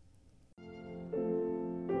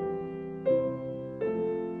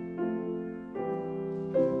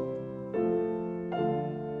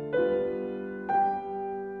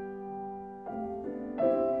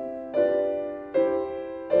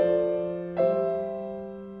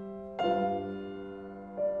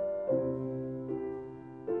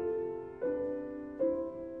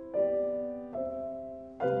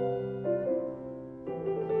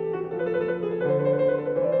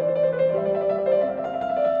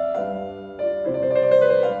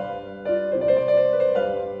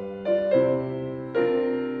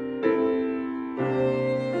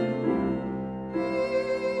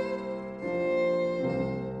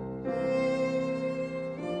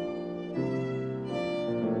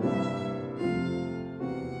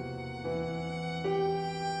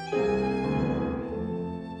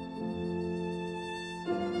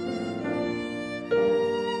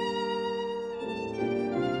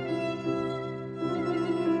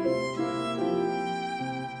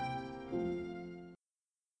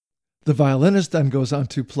 The violinist then goes on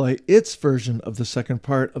to play its version of the second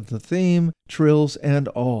part of the theme, trills and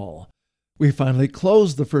all. We finally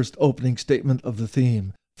close the first opening statement of the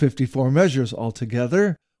theme, 54 measures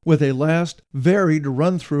altogether, with a last varied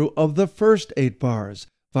run-through of the first 8 bars,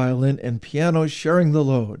 violin and piano sharing the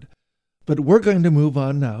load. But we're going to move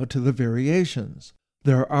on now to the variations.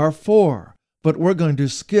 There are 4, but we're going to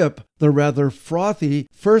skip the rather frothy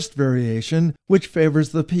first variation, which favors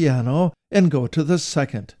the piano, and go to the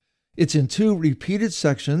second. It's in 2 repeated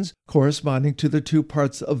sections corresponding to the 2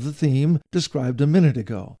 parts of the theme described a minute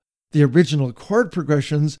ago. The original chord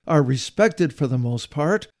progressions are respected for the most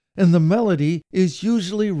part, and the melody is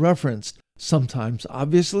usually referenced, sometimes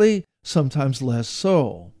obviously, sometimes less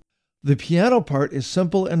so. The piano part is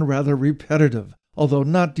simple and rather repetitive, although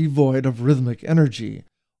not devoid of rhythmic energy.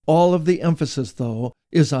 All of the emphasis, though,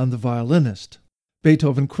 is on the violinist.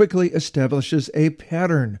 Beethoven quickly establishes a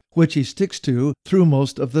pattern, which he sticks to through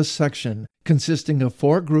most of the section, consisting of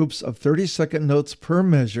 4 groups of 30-second notes per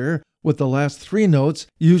measure, with the last 3 notes,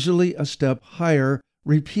 usually a step higher,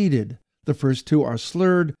 repeated. The first 2 are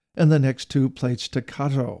slurred, and the next 2 played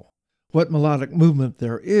staccato. What melodic movement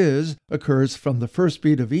there is occurs from the first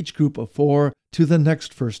beat of each group of 4 to the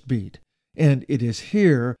next first beat, and it is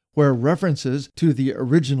here where references to the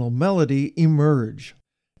original melody emerge.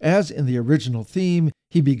 As in the original theme,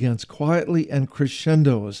 he begins quietly and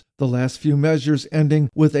crescendos, the last few measures ending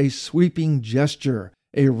with a sweeping gesture,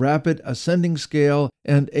 a rapid ascending scale,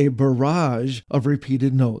 and a barrage of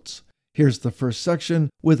repeated notes. Here's the first section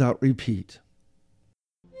without repeat.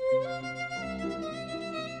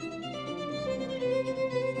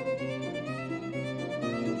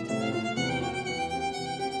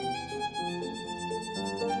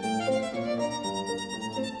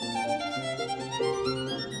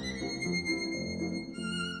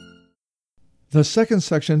 The second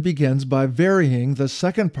section begins by varying the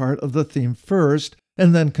second part of the theme first,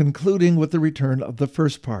 and then concluding with the return of the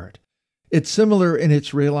first part. It's similar in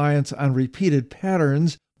its reliance on repeated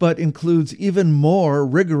patterns, but includes even more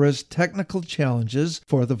rigorous technical challenges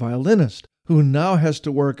for the violinist, who now has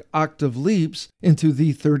to work octave leaps into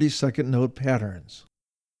the 30-second note patterns.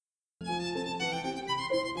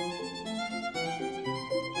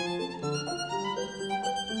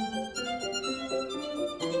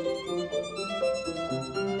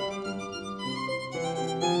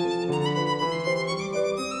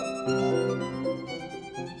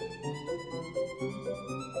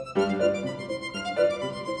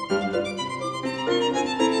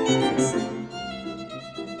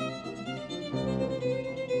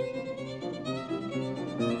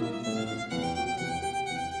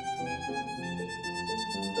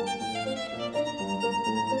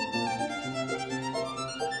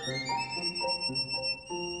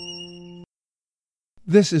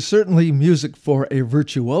 This is certainly music for a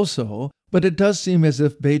virtuoso, but it does seem as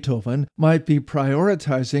if Beethoven might be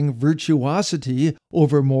prioritizing virtuosity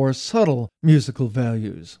over more subtle musical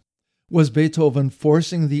values. Was Beethoven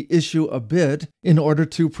forcing the issue a bit in order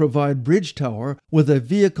to provide Bridgetower with a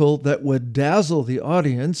vehicle that would dazzle the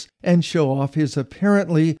audience and show off his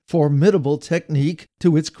apparently formidable technique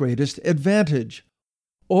to its greatest advantage?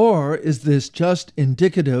 Or is this just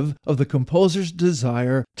indicative of the composer's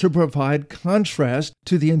desire to provide contrast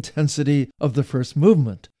to the intensity of the first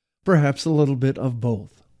movement? Perhaps a little bit of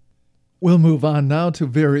both. We'll move on now to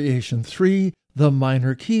Variation 3, the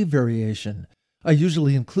minor key variation. I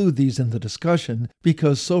usually include these in the discussion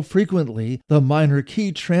because so frequently the minor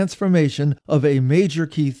key transformation of a major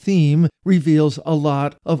key theme reveals a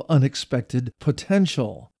lot of unexpected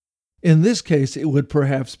potential. In this case, it would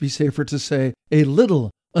perhaps be safer to say a little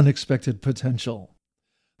unexpected potential.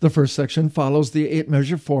 The first section follows the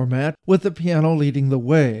 8-measure format with the piano leading the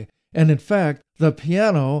way, and in fact, the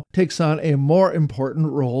piano takes on a more important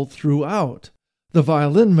role throughout. The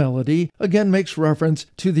violin melody again makes reference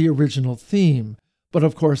to the original theme, but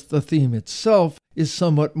of course the theme itself is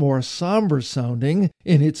somewhat more somber sounding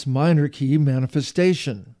in its minor key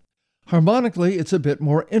manifestation. Harmonically, it's a bit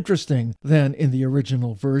more interesting than in the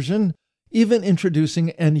original version, even introducing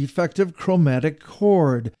an effective chromatic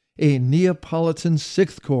chord, a Neapolitan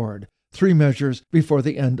sixth chord, 3 measures before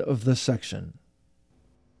the end of the section.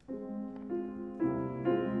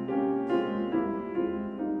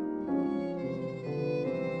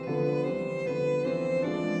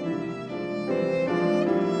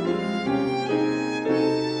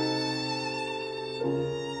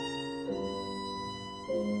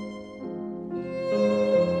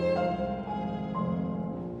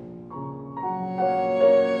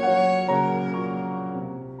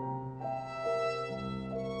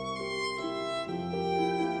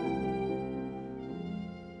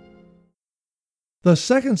 The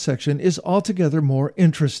second section is altogether more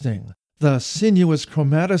interesting, the sinuous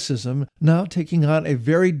chromaticism now taking on a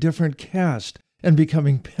very different cast and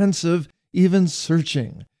becoming pensive, even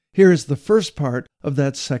searching. Here is the first part of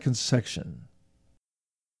that second section.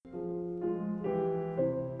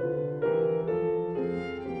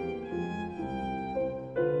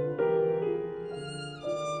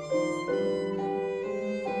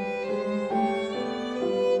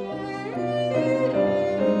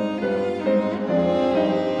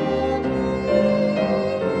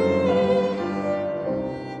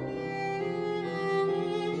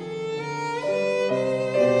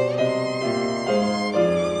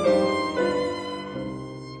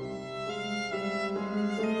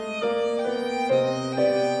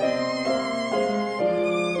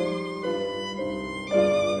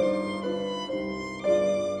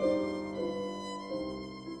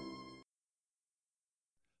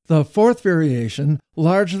 The fourth variation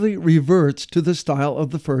largely reverts to the style of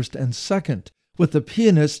the first and second, with the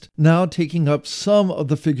pianist now taking up some of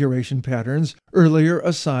the figuration patterns earlier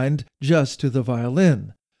assigned just to the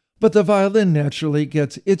violin. But the violin naturally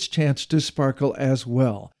gets its chance to sparkle as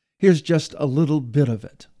well. Here's just a little bit of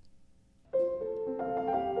it.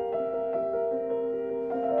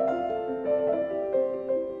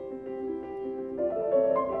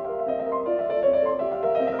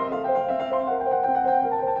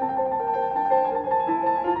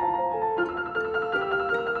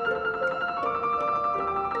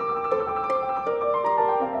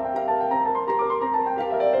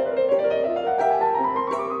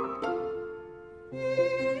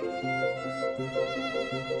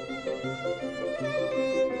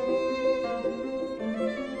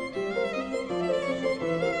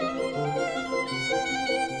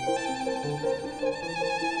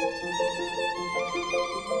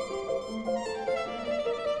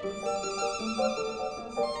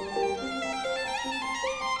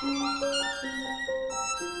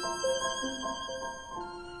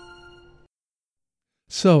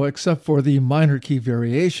 So, except for the minor key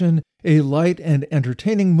variation, a light and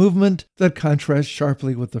entertaining movement that contrasts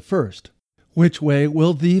sharply with the first. Which way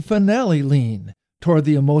will the finale lean? Toward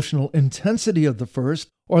the emotional intensity of the first,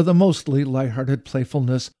 or the mostly lighthearted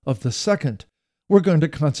playfulness of the second? We're going to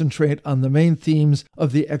concentrate on the main themes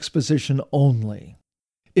of the exposition only.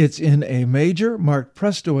 It's in A major, marked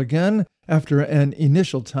presto again, after an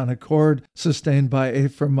initial tonic chord sustained by a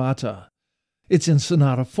fermata. It's in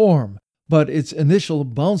sonata form, but its initial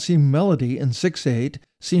bouncy melody in 6/8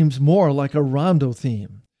 seems more like a rondo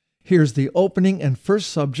theme. Here's the opening and first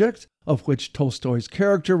subject, of which Tolstoy's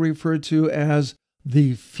character referred to as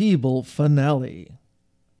the feeble finale.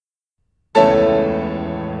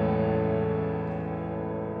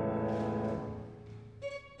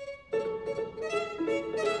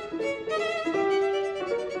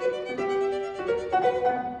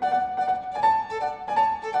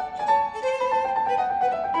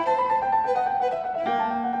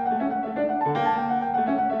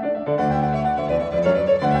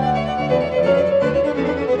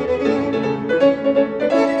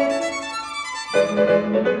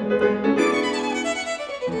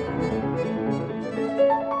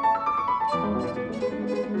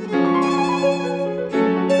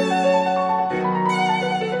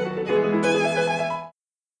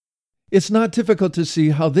 It's not difficult to see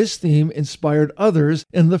how this theme inspired others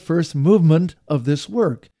in the first movement of this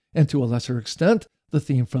work, and to a lesser extent, the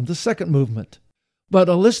theme from the second movement. But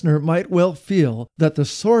a listener might well feel that the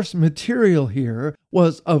source material here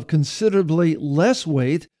was of considerably less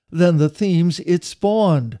weight than the themes it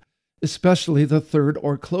spawned, especially the third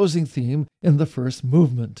or closing theme in the first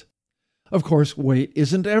movement. Of course, weight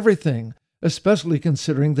isn't everything, especially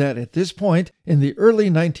considering that at this point in the early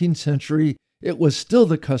 19th century, it was still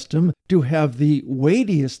the custom to have the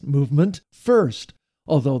weightiest movement first,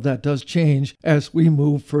 although that does change as we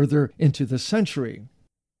move further into the century.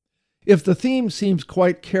 If the theme seems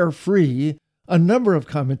quite carefree, a number of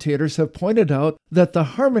commentators have pointed out that the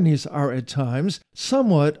harmonies are at times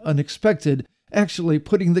somewhat unexpected, actually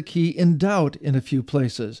putting the key in doubt in a few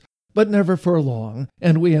places, but never for long,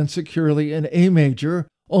 and we end securely in A major,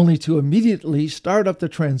 only to immediately start up the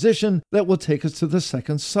transition that will take us to the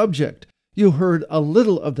second subject. You heard a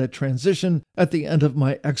little of that transition at the end of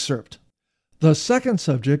my excerpt. The second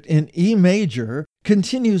subject in E major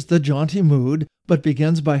continues the jaunty mood, but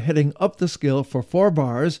begins by heading up the scale for 4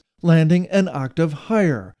 bars, landing an octave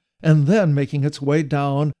higher, and then making its way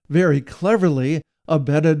down very cleverly,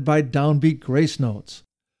 abetted by downbeat grace notes.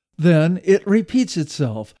 Then it repeats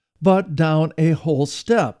itself, but down a whole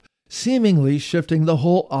step, seemingly shifting the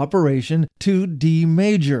whole operation to D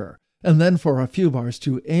major, and then for a few bars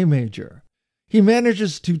to A major. He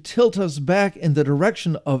manages to tilt us back in the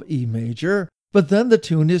direction of E major, but then the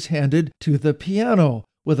tune is handed to the piano,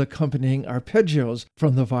 with accompanying arpeggios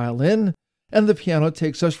from the violin, and the piano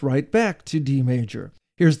takes us right back to D major.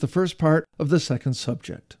 Here's the first part of the second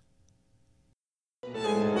subject.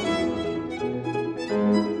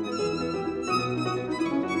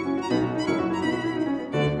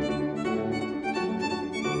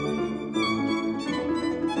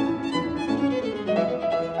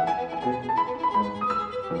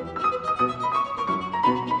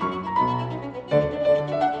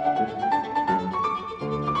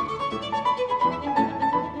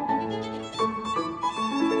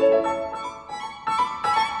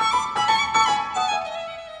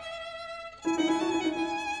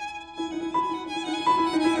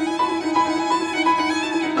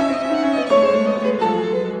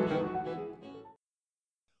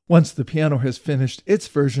 Once the piano has finished its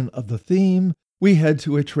version of the theme, we head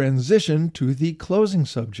to a transition to the closing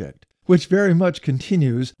subject, which very much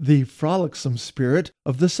continues the frolicsome spirit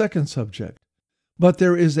of the second subject. But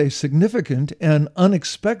there is a significant and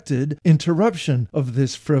unexpected interruption of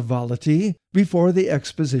this frivolity before the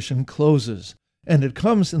exposition closes, and it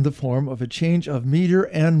comes in the form of a change of meter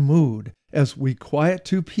and mood as we quiet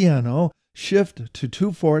to piano, shift to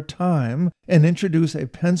 2/4 time, and introduce a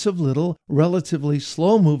pensive little, relatively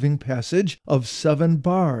slow-moving passage of 7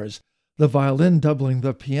 bars, the violin doubling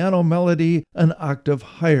the piano melody an octave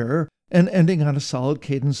higher, and ending on a solid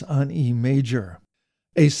cadence on E major.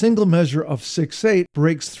 A single measure of 6/8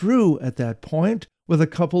 breaks through at that point with a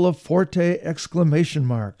couple of forte exclamation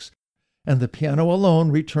marks, and the piano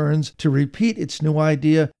alone returns to repeat its new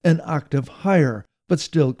idea an octave higher, but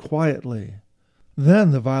still quietly.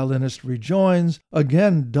 Then the violinist rejoins,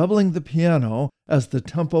 again doubling the piano as the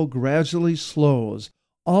tempo gradually slows,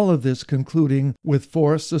 all of this concluding with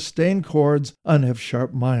 4 sustained chords on F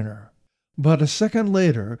sharp minor. But a second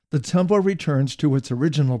later, the tempo returns to its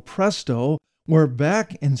original presto. We're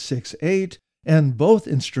back in 6/8, and both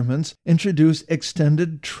instruments introduce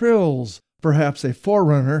extended trills, perhaps a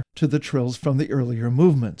forerunner to the trills from the earlier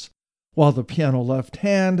movements, while the piano left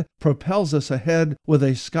hand propels us ahead with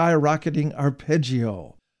a skyrocketing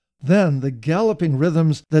arpeggio. Then the galloping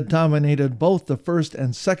rhythms that dominated both the first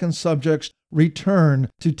and second subjects return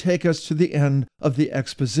to take us to the end of the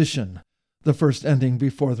exposition, the first ending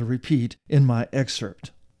before the repeat in my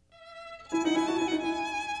excerpt.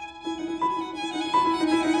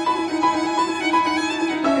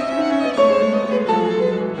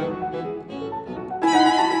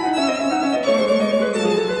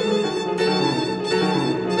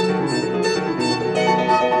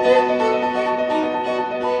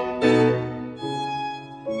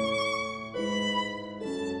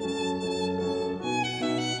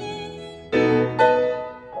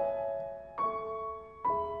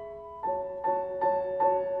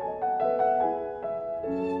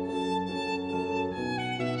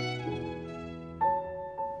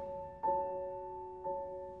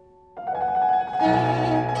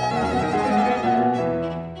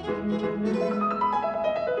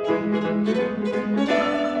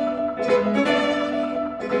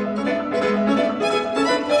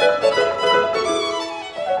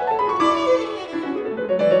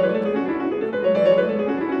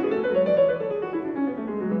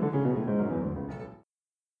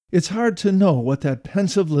 it's hard to know what that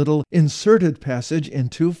pensive little inserted passage in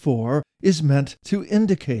 2/4 is meant to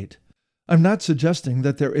indicate. I'm not suggesting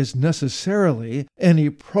that there is necessarily any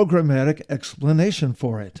programmatic explanation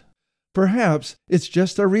for it. Perhaps it's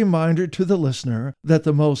just a reminder to the listener that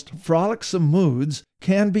the most frolicsome moods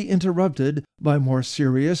can be interrupted by more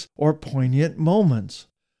serious or poignant moments.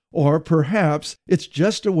 Or perhaps it's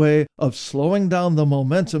just a way of slowing down the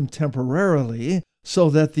momentum temporarily so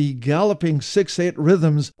that the galloping 6/8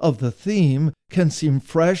 rhythms of the theme can seem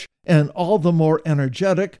fresh and all the more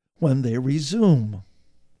energetic when they resume.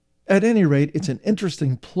 At any rate, it's an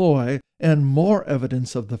interesting ploy and more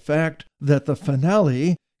evidence of the fact that the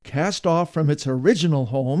finale, cast off from its original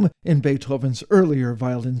home in Beethoven's earlier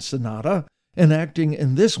violin sonata, and acting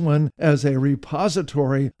in this one as a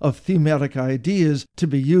repository of thematic ideas to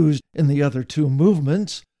be used in the other two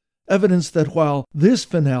movements, evidence that while this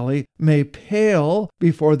finale may pale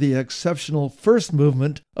before the exceptional first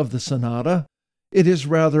movement of the sonata, it is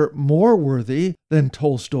rather more worthy than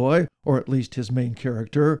Tolstoy, or at least his main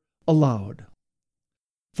character, allowed.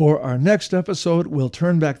 For our next episode, we'll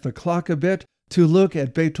turn back the clock a bit to look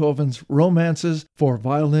at Beethoven's romances for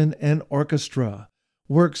violin and orchestra,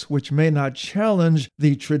 works which may not challenge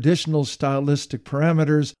the traditional stylistic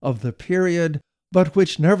parameters of the period, but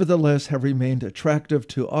which nevertheless have remained attractive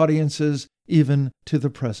to audiences even to the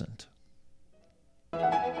present.